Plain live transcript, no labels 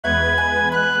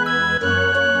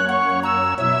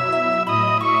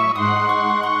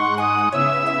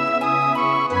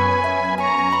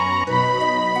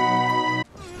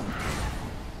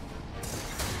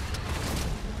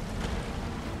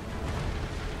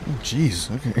Oh, jeez,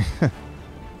 okay.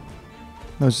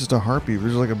 No, it's just a harpy. It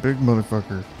was like a big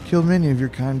motherfucker. Killed many of your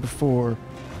kind before.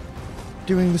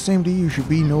 Doing the same to you should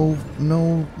be no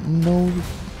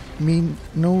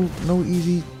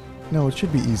easy. No, it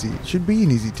should be easy. It should be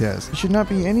an easy task. It should not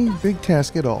be any big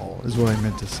task at all, is what I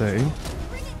meant to say.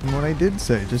 And what I did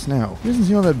say just now. He doesn't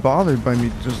seem all that bothered by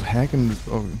me just hacking.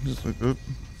 Oh, just like, I'm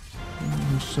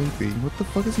sleepy. What the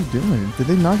fuck is he doing? Did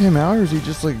they knock him out, or is he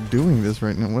just like doing this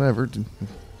right now? Whatever.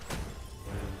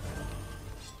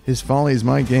 His folly is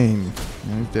my gain.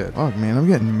 And he's dead. Oh man, I'm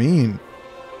getting mean.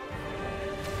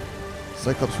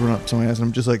 Cyclops run up to my ass and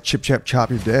I'm just like, chip chap chop,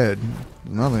 you're dead.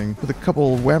 Nothing. With a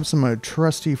couple of whaps of my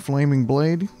trusty flaming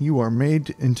blade, you are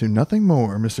made into nothing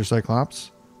more, Mr.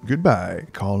 Cyclops. Goodbye.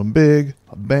 Call him big,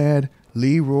 a bad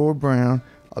Leroy Brown,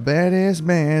 a badass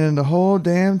man in the whole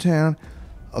damn town,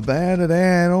 a badder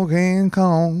than old King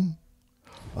Kong,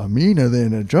 a meaner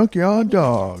than a junkyard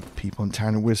dog. People in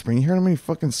town are whispering. You heard how many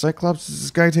fucking Cyclops is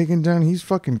this guy taking down? He's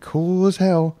fucking cool as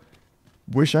hell.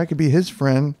 Wish I could be his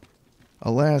friend.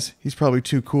 Alas, he's probably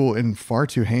too cool and far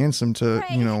too handsome to,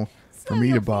 you know, for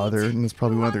me to bother. And that's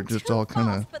probably why they're just all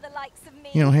kind of,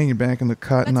 you know, hanging back in the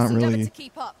cut and not really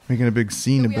making a big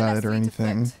scene about it or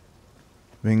anything.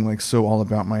 Being like so all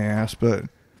about my ass. But,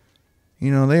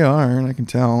 you know, they are, and I can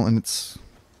tell, and it's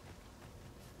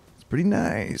pretty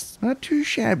nice. Not too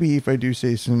shabby, if I do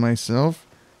say so myself.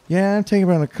 Yeah, I'm taking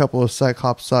around a couple of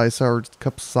Cyclops-size or a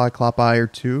couple Cyclopi or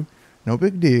two. No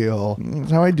big deal. That's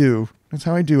how I do. That's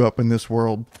how I do up in this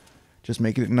world. Just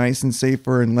making it nice and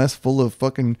safer and less full of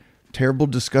fucking terrible,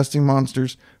 disgusting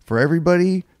monsters for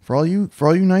everybody, for all you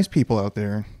nice people out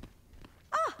there.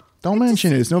 Don't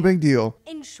mention it. It's no big deal.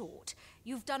 In short,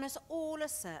 you've done us all a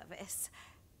service.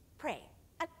 Pray.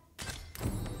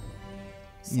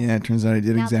 Yeah, it turns out I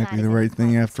did exactly the right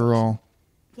thing after all.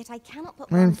 Yet I cannot put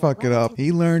Man, fuck it up.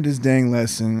 He learned his dang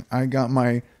lesson. I got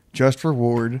my just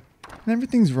reward. And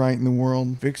everything's right in the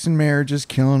world. Fixing marriages,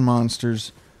 killing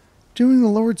monsters, doing the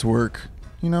Lord's work.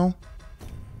 You know,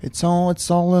 it's all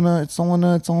in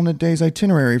a day's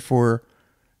itinerary for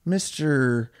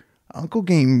Mr. Uncle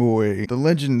Gameboy, the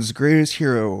legend's greatest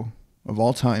hero of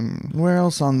all time. Where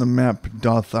else on the map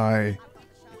doth I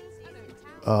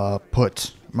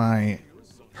put my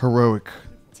heroic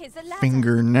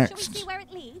finger next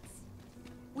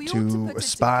to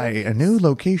spy a new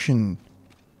location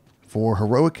for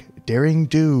heroic daring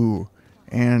do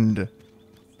and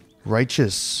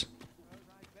righteous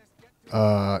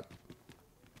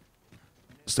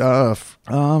stuff.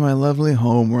 Ah, my lovely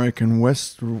home where I can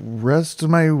rest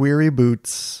my weary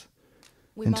boots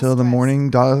until the morning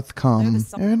doth come.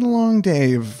 And a long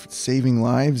day of saving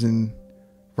lives and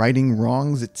righting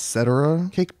wrongs, etc.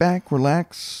 Kick back,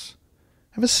 relax,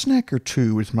 have a snack or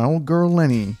two with my old girl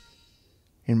Lenny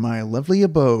in my lovely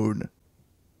abode.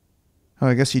 Oh,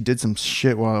 I guess he did some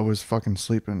shit while I was fucking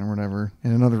sleeping or whatever.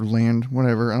 In another land,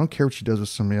 whatever. I don't care what she does with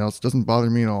somebody else. It doesn't bother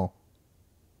me at all.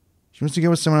 She wants to get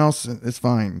with someone else, it's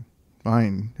fine.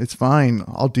 Fine. It's fine.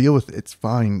 I'll deal with it. It's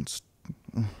fine.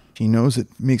 She knows it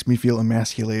makes me feel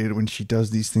emasculated when she does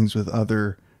these things with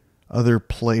other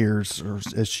players, or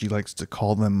as she likes to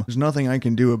call them. There's nothing I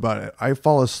can do about it. I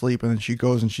fall asleep and then she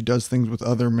goes and she does things with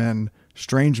other men,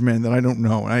 strange men that I don't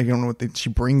know. And I don't know what she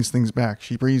brings things back.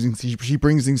 She brings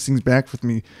these things back with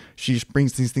me. She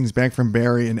brings these things back from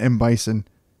Barry and M. Bison.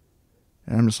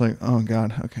 And I'm just like, oh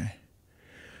God, okay.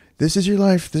 This is your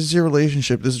life. This is your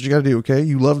relationship. This is what you gotta do, okay?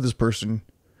 You love this person.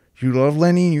 You love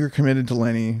Lenny. You're committed to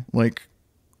Lenny. Like,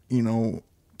 you know,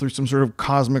 through some sort of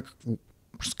cosmic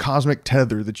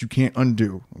tether that you can't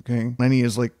undo, okay? Lenny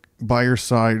is like by your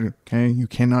side, okay? You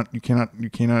cannot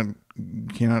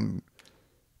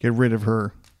get rid of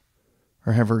her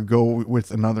or have her go with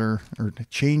another or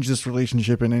change this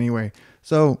relationship in any way.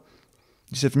 So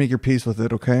you just have to make your peace with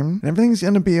it, okay? And everything's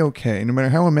gonna be okay, no matter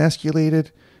how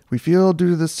emasculated we feel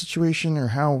due to this situation or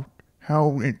how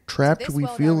trapped we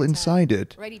feel inside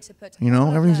it. You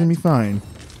know, everything's gonna be fine.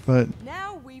 But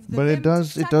it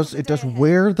does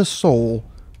wear the soul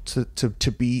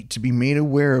to be made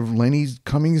aware of Lenny's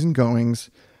comings and goings,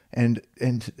 and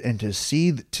to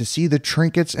see the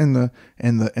trinkets and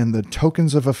the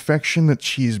tokens of affection that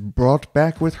she's brought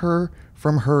back with her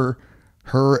from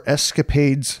her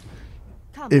escapades,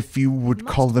 if you would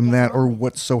call them that, or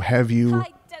what so have you,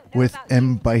 with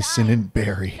M. Bison and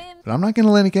Barry. But I'm not gonna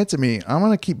let it get to me. I'm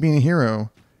gonna keep being a hero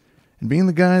and being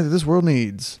the guy that this world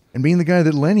needs, and being the guy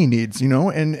that Lenny needs, you know,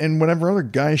 and whatever other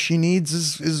guy she needs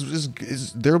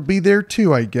is they'll be there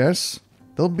too, I guess.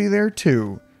 They'll be there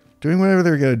too, doing whatever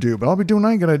they're gonna do. But I'll be doing what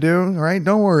I gotta do, all right?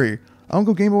 Don't worry.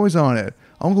 Uncle Gameboy's on it.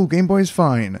 Uncle Gameboy's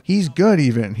fine. He's good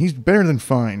even. He's better than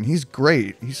fine. He's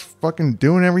great. He's fucking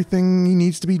doing everything he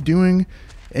needs to be doing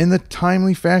in the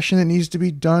timely fashion that needs to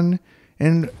be done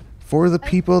and for the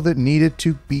people that need it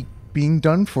to be being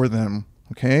done for them.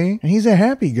 Okay? And he's a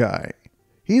happy guy.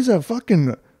 He's a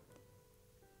fucking...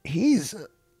 He's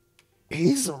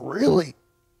a really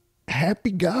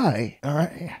happy guy. All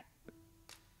right?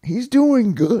 He's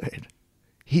doing good.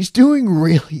 He's doing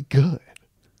really good.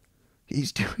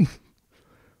 He's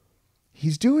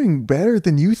doing better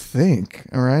than you think,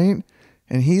 all right?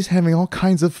 And he's having all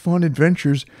kinds of fun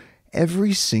adventures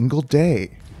every single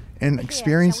day and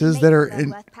experiences that are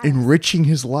enriching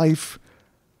his life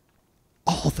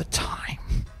all the time.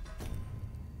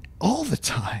 All the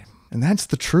time. And that's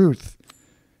the truth.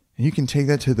 And you can take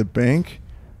that to the bank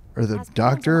or the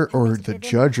doctor or the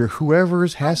judge or whoever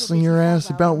is hassling your ass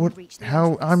about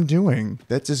how I'm doing.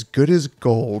 That's as good as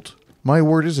gold. My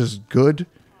word is as good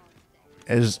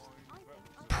as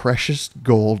precious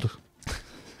gold.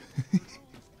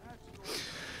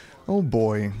 Oh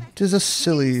boy. Just a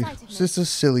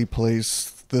silly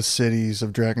place. The cities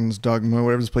of Dragon's Dogma,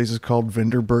 whatever this place is called,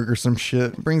 Vinderberg or some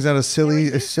shit. It brings out a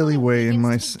silly way in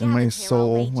my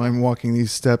soul when I'm walking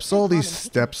these steps. All these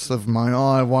steps of mine.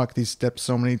 Oh, I've walked these steps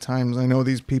so many times. I know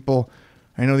these people.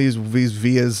 I know these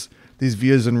vias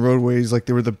and roadways like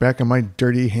they were the back of my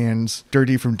dirty hands.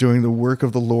 Dirty from doing the work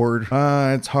of the Lord.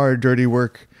 It's hard, dirty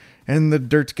work. And the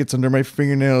dirt gets under my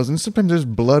fingernails. And sometimes there's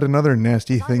blood and other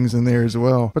nasty things in there as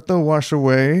well. But they'll wash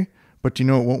away. But you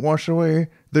know what won't wash away?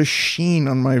 The sheen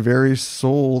on my very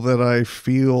soul that I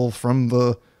feel from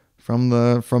the,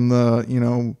 you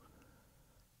know,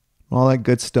 all that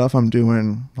good stuff I'm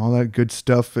doing. All that good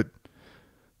stuff that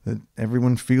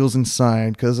everyone feels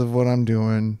inside because of what I'm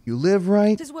doing. You live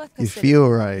right, you feel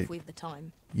right.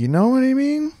 You know what I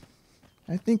mean?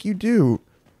 I think you do.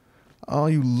 All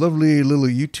you lovely little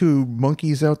YouTube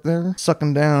monkeys out there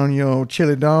sucking down your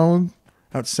chili dog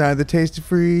outside the Tasty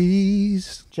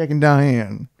Freeze. Checking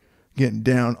Diane, getting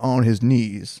down on his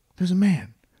knees. There's a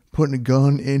man putting a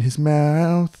gun in his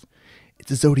mouth.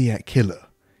 It's a Zodiac killer.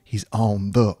 He's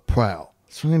on the prowl.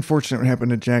 It's really unfortunate what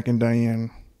happened to Jack and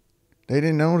Diane. They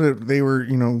didn't know that they were,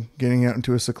 you know, getting out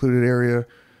into a secluded area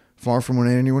far from when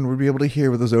anyone would be able to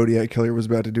hear what the Zodiac killer was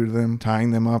about to do to them,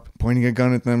 tying them up, pointing a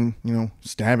gun at them, you know,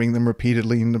 stabbing them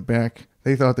repeatedly in the back.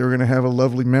 They thought they were going to have a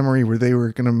lovely memory where they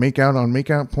were going to make out on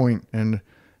make-out point and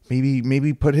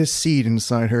maybe put his seed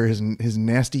inside her, his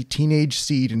nasty teenage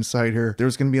seed inside her. There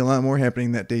was going to be a lot more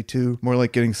happening that day too. More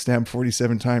like getting stabbed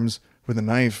 47 times with a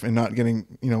knife and not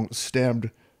getting, you know, stabbed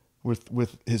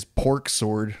with his pork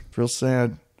sword. Real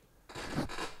sad.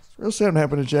 It's real sad what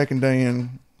happened to Jack and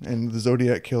Diane and the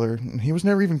Zodiac killer. And he was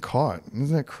never even caught.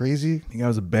 Isn't that crazy? I think I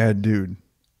was a bad dude.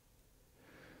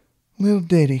 Little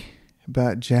ditty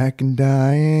about Jack and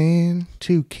Diane.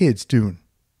 Two kids doing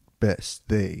best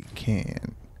they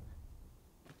can.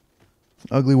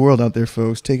 Ugly world out there,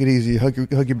 folks. Take it easy. Hug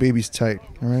your babies tight,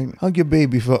 all right? Hug your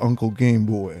baby for Uncle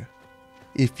Gameboy,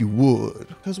 if you would.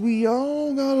 Because we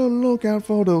all gotta look out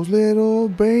for those little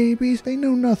babies. They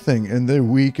know nothing, and they're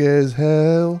weak as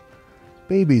hell.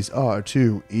 Babies are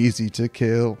too easy to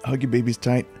kill. Hug your babies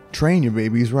tight. Train your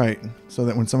babies right, so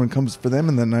that when someone comes for them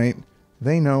in the night,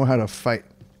 they know how to fight.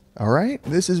 All right?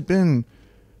 This has been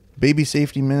Baby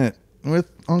Safety Minute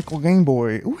with Uncle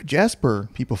Gameboy. Ooh, Jasper.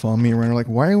 People follow me around like,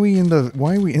 why are we in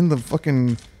the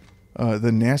fucking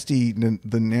the nasty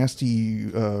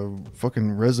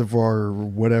fucking reservoir or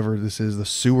whatever this is, the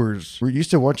sewers. We're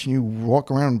used to watching you walk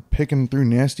around picking through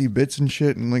nasty bits and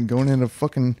shit and like going into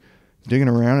fucking digging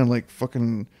around and like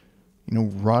fucking, you know,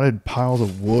 rotted piles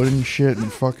of wood and shit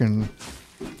and fucking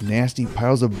nasty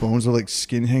piles of bones with like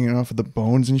skin hanging off of the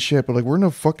bones and shit. But like we're in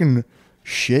a fucking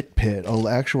shit pit, an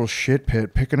actual shit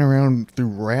pit, picking around through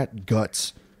rat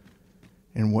guts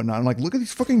and whatnot. I'm like, look at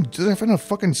these fucking, I found a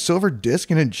fucking silver disc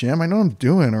and a gem. I know what I'm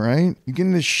doing, all right? You get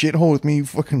in this shithole with me, you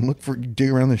fucking you dig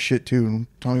around this shit too, and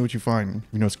tell me what you find.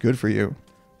 You know it's good for you.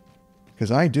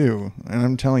 Because I do, and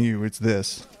I'm telling you, it's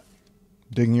this.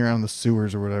 Digging around the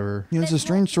sewers or whatever. You know, it's a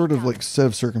strange sort of like set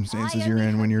of circumstances you're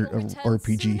in when you're a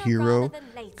RPG hero.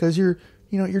 Because you're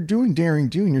doing daring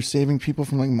do, and you're saving people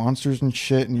from like monsters and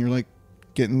shit, and you're like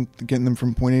getting them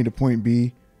from point A to point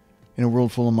B in a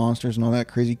world full of monsters and all that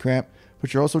crazy crap.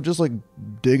 But you're also just like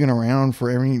digging around for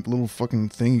every little fucking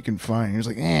thing you can find. You're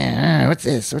just like, what's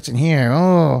this? What's in here?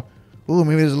 Oh,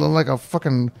 maybe there's a little like a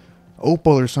fucking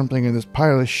opal or something in this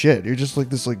pile of shit. You're just like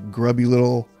this like grubby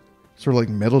little sort of like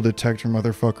metal detector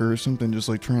motherfucker or something, just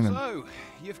like trying to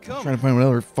find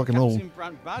whatever fucking little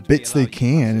bits they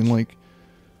can and like,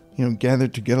 you know, gather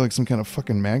together like some kind of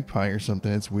fucking magpie or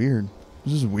something. It's weird.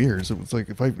 This is weird. So it's like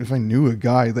if I knew a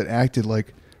guy that acted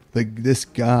like this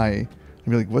guy, I'd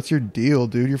be like, what's your deal,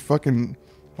 dude? You're fucking.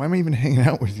 Why am I even hanging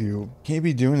out with you? Can't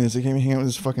be doing this. I can't be hanging out with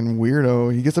this fucking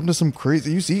weirdo. He gets up to some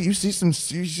crazy. You see some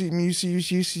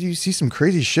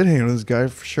crazy shit hanging out with this guy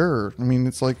for sure. I mean,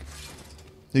 it's like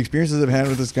the experiences I've had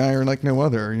with this guy are like no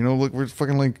other. You know, look, we're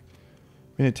fucking like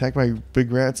being attacked by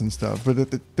big rats and stuff. But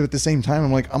at the same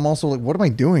time, I'm also like, what am I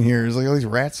doing here? There's like all these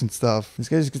rats and stuff. This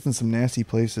guy just gets in some nasty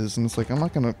places, and it's like I'm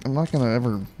not gonna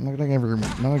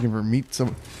ever meet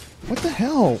some. What the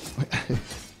hell?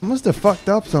 I must have fucked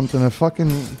up something. I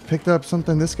fucking picked up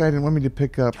something this guy didn't want me to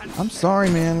pick up. I'm sorry,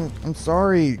 man. I'm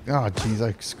sorry. Oh, jeez,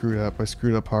 I screwed up. I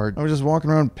screwed up hard. I was just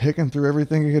walking around picking through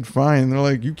everything I could find. And they're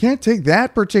like, you can't take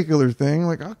that particular thing. I'm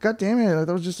like, oh, god damn it.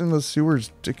 I was just in the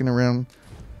sewers ticking around.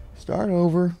 Start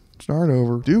over. Start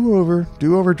over. Do over.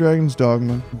 Do over Dragon's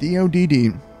Dogma.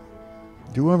 D-O-D-D.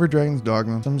 Do over Dragon's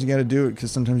Dogma. Sometimes you gotta do it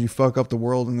because sometimes you fuck up the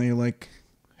world and they like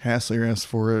hassle your ass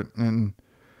for it. And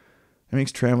it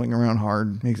makes traveling around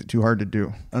hard, makes it too hard to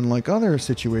do. Unlike other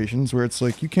situations where it's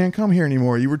like, you can't come here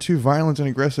anymore. You were too violent and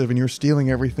aggressive and you were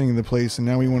stealing everything in the place and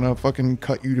now we want to fucking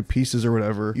cut you to pieces or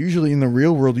whatever. Usually in the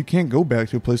real world, you can't go back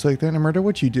to a place like that no matter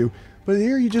what you do. But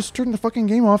here, you just turn the fucking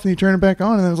game off and you turn it back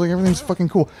on and then it's like, everything's fucking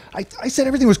cool. I said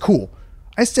everything was cool.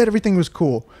 I said everything was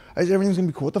cool. I said everything's gonna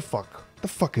be cool. What the fuck? What the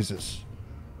fuck is this?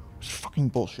 It's fucking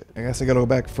bullshit. I guess I gotta go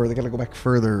back further. I gotta go back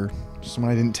further. Just when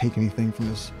I didn't take anything from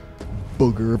this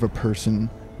booger of a person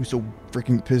who's so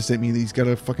freaking pissed at me that he's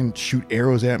gotta fucking shoot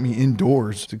arrows at me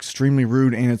indoors. It's extremely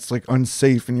rude and it's like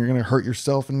unsafe and you're gonna hurt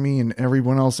yourself and me and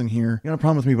everyone else in here. You got a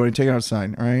problem with me, buddy? Take it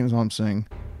outside, alright? That's all I'm saying.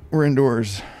 We're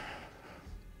indoors.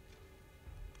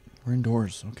 We're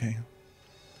indoors, okay.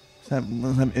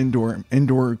 Let's have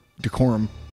indoor decorum.